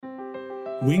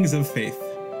Wings of Faith.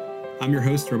 I'm your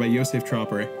host, Rabbi Yosef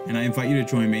Tropper, and I invite you to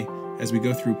join me as we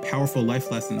go through powerful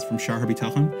life lessons from Shar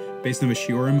HaBitachon based on the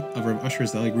shiurim of Rav Asher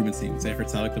Zelig Rubenstein, Zecher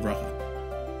Tzadik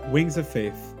Livracha. Wings of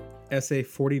Faith, Essay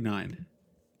 49,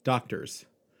 Doctors,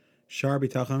 Shar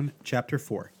HaBitachon, Chapter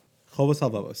 4, Chovos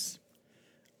HaLevavos.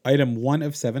 Item 1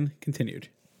 of 7, continued.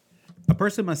 A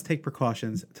person must take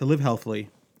precautions to live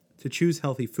healthily, to choose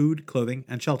healthy food, clothing,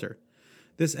 and shelter.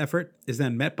 This effort is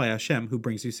then met by Hashem, who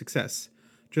brings you success.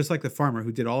 Just like the farmer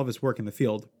who did all of his work in the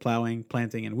field, plowing,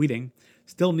 planting, and weeding,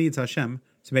 still needs Hashem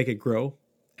to make it grow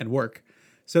and work,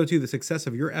 so too the success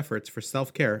of your efforts for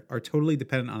self-care are totally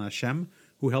dependent on Hashem,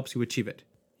 who helps you achieve it.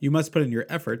 You must put in your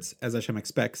efforts as Hashem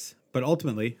expects, but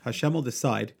ultimately Hashem will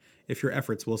decide if your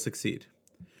efforts will succeed.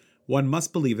 One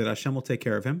must believe that Hashem will take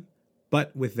care of him,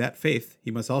 but with that faith,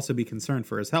 he must also be concerned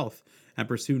for his health and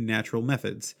pursue natural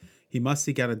methods. He must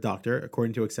seek out a doctor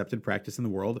according to accepted practice in the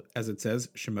world, as it says,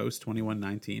 Shemos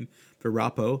 21:19,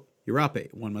 V'rapo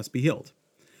yirape, one must be healed.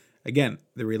 Again,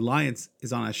 the reliance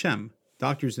is on Hashem.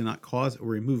 Doctors do not cause or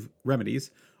remove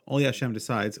remedies. Only Hashem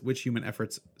decides which human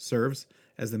efforts serves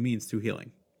as the means to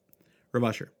healing. Rav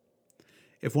Asher.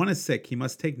 If one is sick, he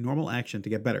must take normal action to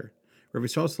get better. Rabbi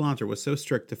Yisrael Salanter was so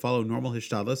strict to follow normal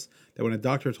hishtadlus that when a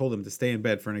doctor told him to stay in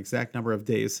bed for an exact number of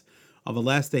days, on the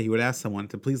last day he would ask someone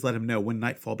to please let him know when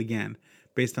nightfall began,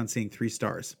 based on seeing 3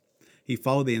 stars. He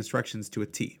followed the instructions to a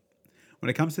T. When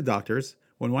it comes to doctors,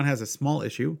 when one has a small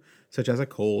issue, such as a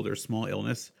cold or small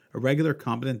illness, a regular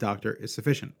competent doctor is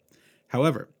sufficient.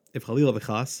 However, if Chalila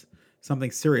v'chas,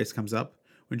 something serious comes up,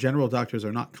 when general doctors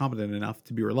are not competent enough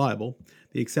to be reliable,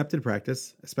 the accepted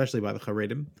practice, especially by the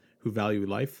Charedim, who value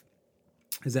life,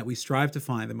 is that we strive to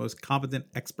find the most competent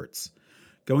experts.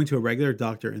 Going to a regular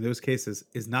doctor in those cases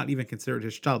is not even considered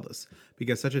hishtadlus,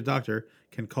 because such a doctor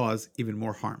can cause even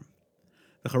more harm.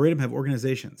 The Charedim have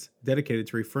organizations dedicated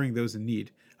to referring those in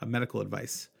need of medical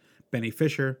advice. Benny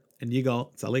Fisher and Yigal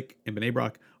Tzalik in Bnei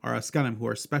Brak are askanim who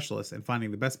are specialists in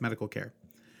finding the best medical care.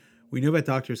 We know that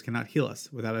doctors cannot heal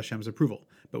us without Hashem's approval,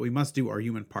 but we must do our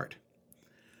human part.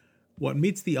 What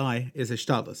meets the eye is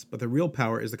hishtadlus, but the real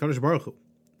power is the Kadosh Baruch Hu.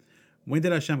 When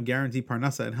did Hashem guarantee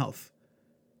parnasa and health?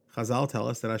 Chazal tell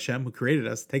us that Hashem, who created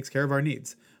us, takes care of our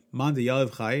needs. Man de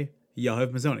yahav chai,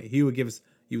 yahav mazoni. He who gives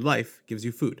you life gives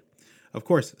you food. Of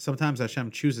course, sometimes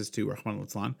Hashem chooses to, Rahman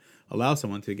al allow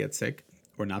someone to get sick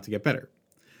or not to get better.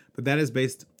 But that is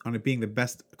based on it being the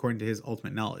best according to his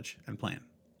ultimate knowledge and plan.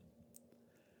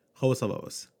 Chovos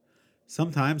HaLevavos.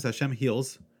 Sometimes Hashem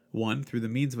heals one through the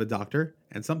means of a doctor,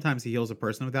 and sometimes he heals a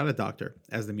person without a doctor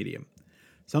as the medium.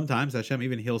 Sometimes Hashem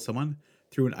even heals someone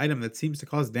through an item that seems to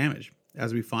cause damage,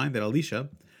 as we find that Elisha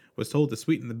was told to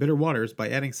sweeten the bitter waters by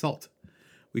adding salt.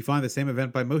 We find the same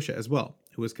event by Moshe as well,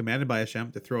 who was commanded by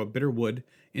Hashem to throw a bitter wood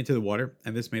into the water,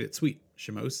 and this made it sweet.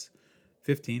 Shemos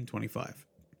 15:25.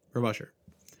 Rav Asher.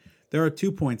 There are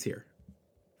 2 points here.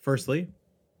 Firstly,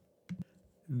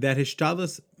 that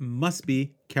hishtadlus must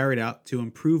be carried out to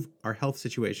improve our health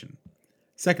situation.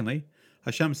 Secondly,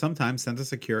 Hashem sometimes sends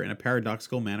us a cure in a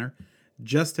paradoxical manner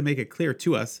just to make it clear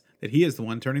to us that he is the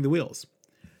one turning the wheels.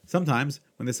 Sometimes,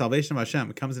 when the salvation of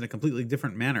Hashem comes in a completely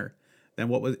different manner than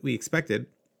what we expected,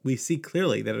 we see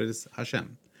clearly that it is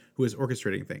Hashem who is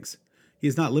orchestrating things. He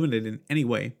is not limited in any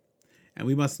way, and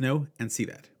we must know and see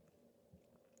that.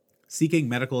 Seeking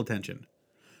medical attention.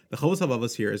 The Chovos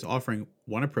HaLevavos here is offering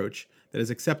one approach that is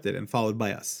accepted and followed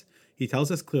by us. He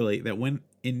tells us clearly that when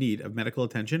in need of medical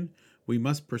attention, we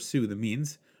must pursue the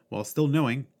means, while still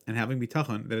knowing and having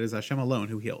bitachon that it is Hashem alone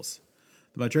who heals.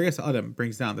 The Madregas Adam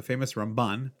brings down the famous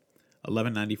Ramban,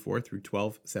 1194 through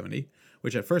 1270,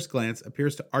 which at first glance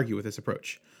appears to argue with this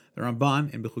approach. The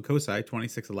Ramban in Bechukosai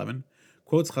 2611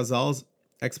 quotes Chazal's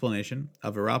explanation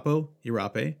of V'rapo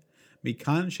yirape,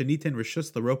 mikan sheniten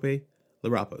rishus l'rope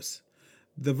l'rapos.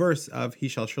 The verse of He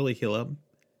shall surely heal him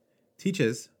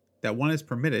teaches that one is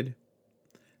permitted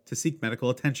to seek medical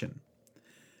attention.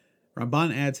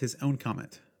 Ramban adds his own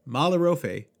comment. Ma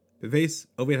l'rofe beves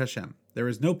oved Hashem. There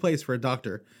is no place for a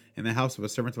doctor in the house of a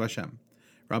servant of Hashem.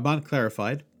 Ramban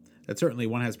clarified that certainly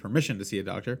one has permission to see a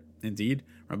doctor. Indeed,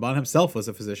 Ramban himself was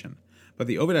a physician. But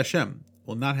the Oved Hashem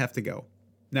will not have to go.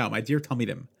 Now, my dear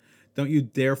Talmidim, don't you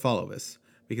dare follow this,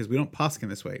 because we don't paskin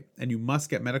this way, and you must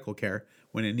get medical care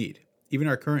when in need. Even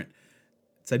our current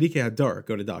Tzadikei Hador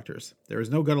go to doctors. There is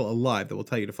no gadol alive that will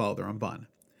tell you to follow the Ramban.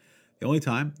 The only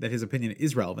time that his opinion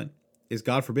is relevant is,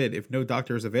 God forbid, if no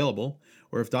doctor is available,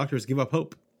 or if doctors give up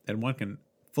hope, and one can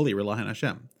fully rely on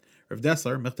Hashem. Rav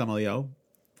Dessler, Michtam Eliyahu,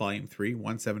 Volume 3,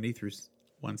 170 through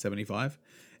 175,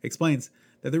 explains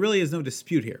that there really is no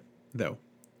dispute here, though.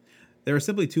 There are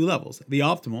simply 2 levels. The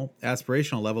optimal,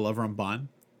 aspirational level of Ramban,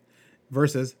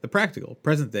 versus the practical,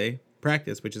 present-day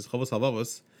practice, which is Chovos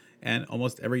HaLevavos, and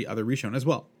almost every other Rishon as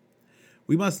well.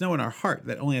 We must know in our heart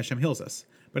that only Hashem heals us,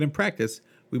 but in practice,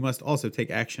 we must also take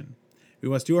action. We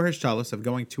must do our hishtalos of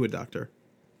going to a doctor.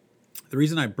 The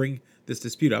reason I bring this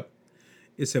dispute up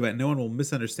is so that no one will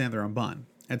misunderstand the Ramban,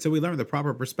 and so we learn the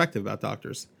proper perspective about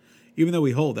doctors. Even though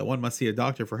we hold that one must see a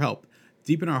doctor for help,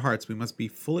 deep in our hearts we must be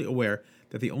fully aware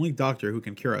that the only doctor who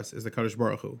can cure us is the Kadosh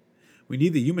Baruch Hu. We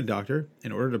need the human doctor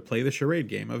in order to play the charade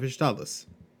game of Hishtadlus.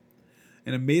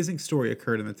 An amazing story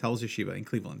occurred in the Telz Yeshiva in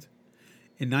Cleveland.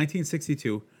 In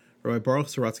 1962, Rabbi Baruch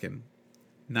Sorotzkin,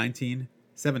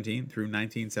 1917 through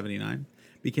 1979,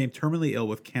 became terminally ill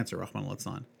with cancer, Rahman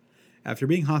al-Litzlan. After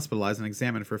being hospitalized and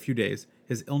examined for a few days,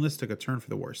 his illness took a turn for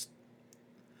the worst.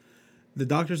 The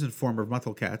doctors informed Rav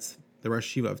Matal Katz, the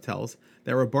Rosh Yeshiva of Telz,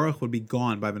 that Rav Baruch would be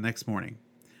gone by the next morning.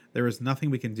 "There is nothing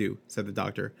we can do," said the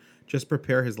doctor. "Just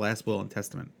prepare his last will and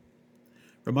testament."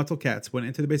 Rav Matal Katz went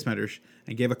into the Beis Medrash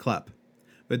and gave a clap.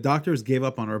 The doctors gave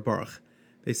up on Rav Baruch.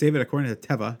 They say that according to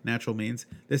Teva, natural means,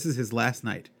 this is his last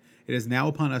night. It is now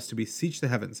upon us to beseech the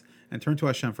heavens and turn to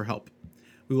Hashem for help.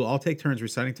 We will all take turns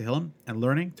reciting Tehillim and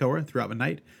learning Torah throughout the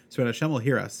night so that Hashem will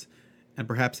hear us and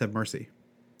perhaps have mercy.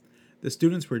 The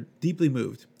students were deeply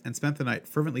moved and spent the night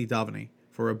fervently davening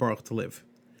for Rav Baruch to live.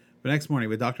 The next morning,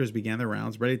 the doctors began their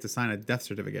rounds, ready to sign a death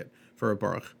certificate for Rav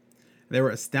Baruch. They were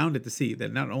astounded to see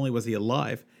that not only was he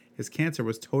alive, his cancer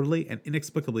was totally and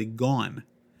inexplicably gone.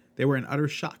 They were in utter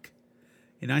shock.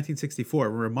 In 1964,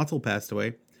 when Rav Matal passed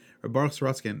away, Rav Baruch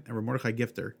Sorotzkin and Rav Mordechai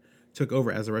Gifter took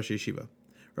over as a Rosh Yeshiva.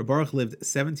 Rav Baruch lived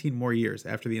 17 more years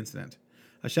after the incident.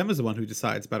 Hashem is the one who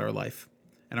decides about our life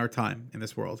and our time in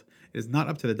this world. It is not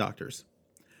up to the doctors.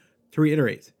 To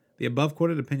reiterate, the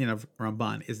above-quoted opinion of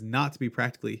Ramban is not to be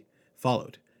practically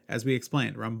followed. As we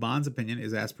explained, Ramban's opinion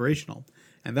is aspirational,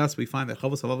 and thus we find that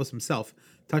Chovos HaLevavos himself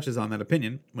touches on that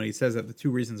opinion when he says that the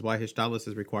two reasons why Hishtadlus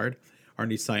is required are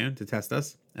Nisayon, to test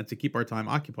us, and to keep our time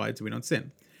occupied so we don't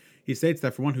sin. He states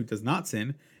that for one who does not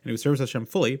sin, and who serves Hashem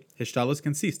fully, Hishtadlus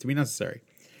can cease to be necessary.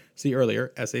 See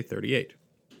earlier, Essay 38.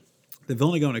 The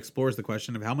Vilna Gaon explores the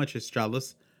question of how much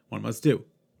Hishtadlus one must do.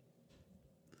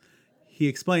 He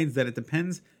explains that it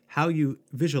depends how you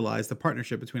visualize the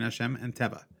partnership between Hashem and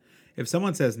Teva. If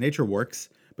someone says nature works,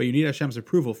 but you need Hashem's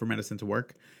approval for medicine to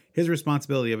work, his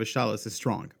responsibility of Hishtadlus is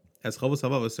strong. As Chovos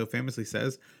HaLevavos so famously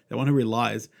says, that one who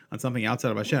relies on something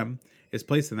outside of Hashem is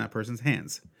placed in that person's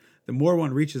hands. The more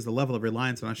one reaches the level of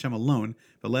reliance on Hashem alone,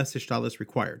 the less Hishtadlus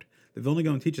required. The Vilna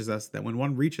Gaon teaches us that when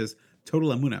one reaches total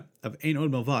emunah of Ein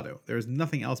Od Milvado, there is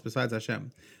nothing else besides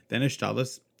Hashem, then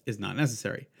Hishtadlus is not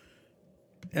necessary.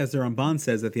 As the Ramban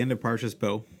says at the end of Parshas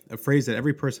Bo, a phrase that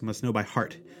every person must know by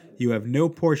heart, you have no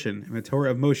portion in the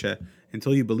Torah of Moshe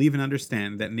until you believe and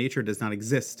understand that nature does not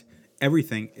exist.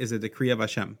 Everything is a decree of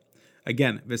Hashem.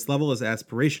 Again, this level is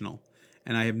aspirational,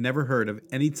 and I have never heard of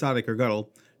any tzaddik or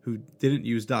gadol who didn't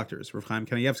use doctors. Rav Chaim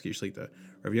Kanievsky Shlita,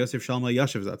 Rav Yosef Shalom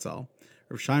Yashiv Zatzal,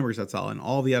 Rav Sheinberg Zatzal, and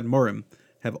all the Admorim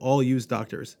have all used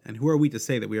doctors. And who are we to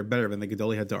say that we are better than the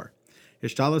Gedolei Hadar?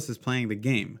 Hishtadlus is playing the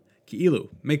game, ki'ilu,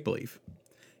 make-believe.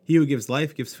 He who gives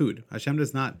life gives food. Hashem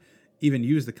does not even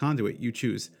use the conduit you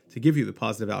choose to give you the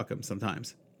positive outcome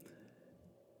sometimes.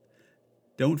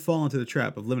 Don't fall into the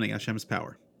trap of limiting Hashem's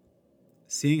power.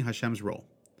 Seeing Hashem's role.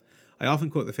 I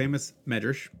often quote the famous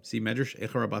Medrash, see Medrash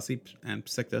Eicha Rabasi and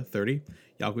Psikta 30,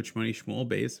 Yalkut Shmoni Shmuel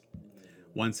Beis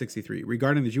 163,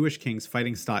 regarding the Jewish kings'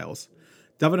 fighting styles.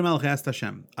 David HaMelech asked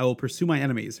Hashem, I will pursue my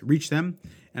enemies, reach them,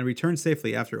 and return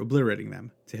safely after obliterating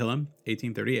them. Tehillim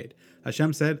 1838.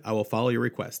 Hashem said, I will follow your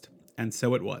request. And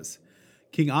so it was.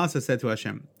 King Asa said to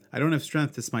Hashem, I don't have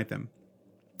strength to smite them.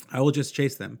 I will just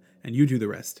chase them, and you do the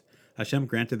rest. Hashem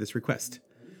granted this request.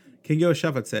 King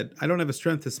Yehoshaphat said, I don't have a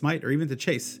strength to smite or even to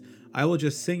chase. I will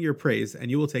just sing your praise,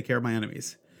 and you will take care of my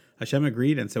enemies. Hashem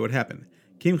agreed, and so it happened.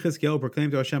 King Chizkiyahu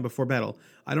proclaimed to Hashem before battle,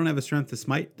 I don't have a strength to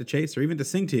smite, to chase, or even to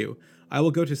sing to you. I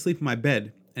will go to sleep in my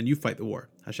bed, and you fight the war.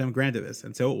 Hashem granted this,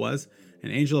 and so it was. An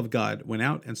angel of God went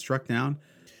out and struck down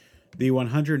the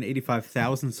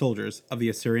 185,000 soldiers of the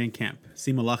Assyrian camp.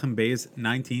 See Malachim Beis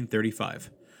 1935.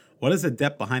 What is the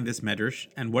depth behind this medrash,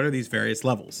 and what are these various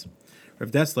levels?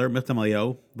 Rav Dessler, Michtam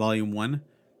Eliyahu, Volume 1,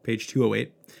 page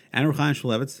 208, and Rav Chaim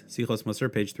Shmulevitz, Sichos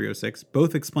Musar, page 306,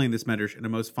 both explain this medrash in a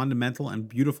most fundamental and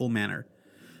beautiful manner.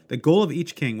 The goal of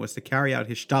each king was to carry out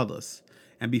hishtadlus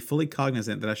and be fully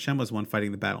cognizant that Hashem was one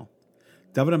fighting the battle.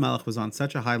 David HaMelech was on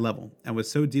such a high level and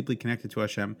was so deeply connected to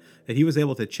Hashem that he was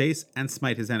able to chase and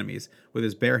smite his enemies with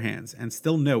his bare hands and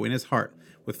still know in his heart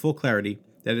with full clarity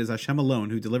that it is Hashem alone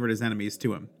who delivered his enemies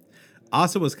to him.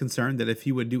 Asa was concerned that if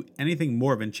he would do anything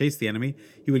more than chase the enemy,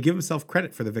 he would give himself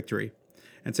credit for the victory,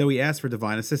 and so he asked for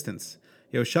divine assistance.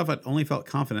 Yehoshaphat only felt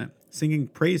confident singing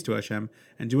praise to Hashem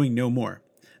and doing no more.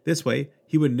 This way,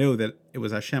 he would know that it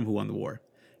was Hashem who won the war.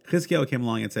 Chizkiyahu came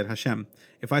along and said, Hashem,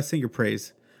 if I sing your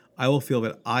praise, I will feel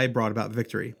that I brought about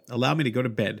victory. Allow me to go to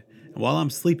bed, and while I'm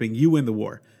sleeping, you win the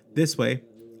war. This way,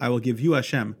 I will give you,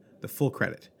 Hashem, the full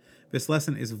credit. This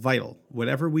lesson is vital.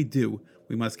 Whatever we do,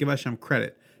 we must give Hashem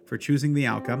credit for choosing the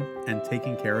outcome and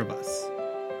taking care of us.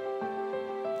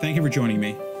 Thank you for joining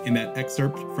me in that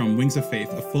excerpt from Wings of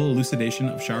Faith, a full elucidation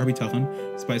of Sha'ar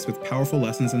HaBitachon, spiced with powerful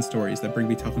lessons and stories that bring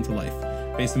Bitachon to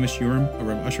life, based on the Shiurim of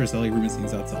Rav Asher Zelig Rubenstein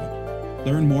Zatzal.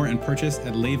 Learn more and purchase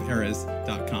at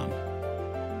leiverez.com.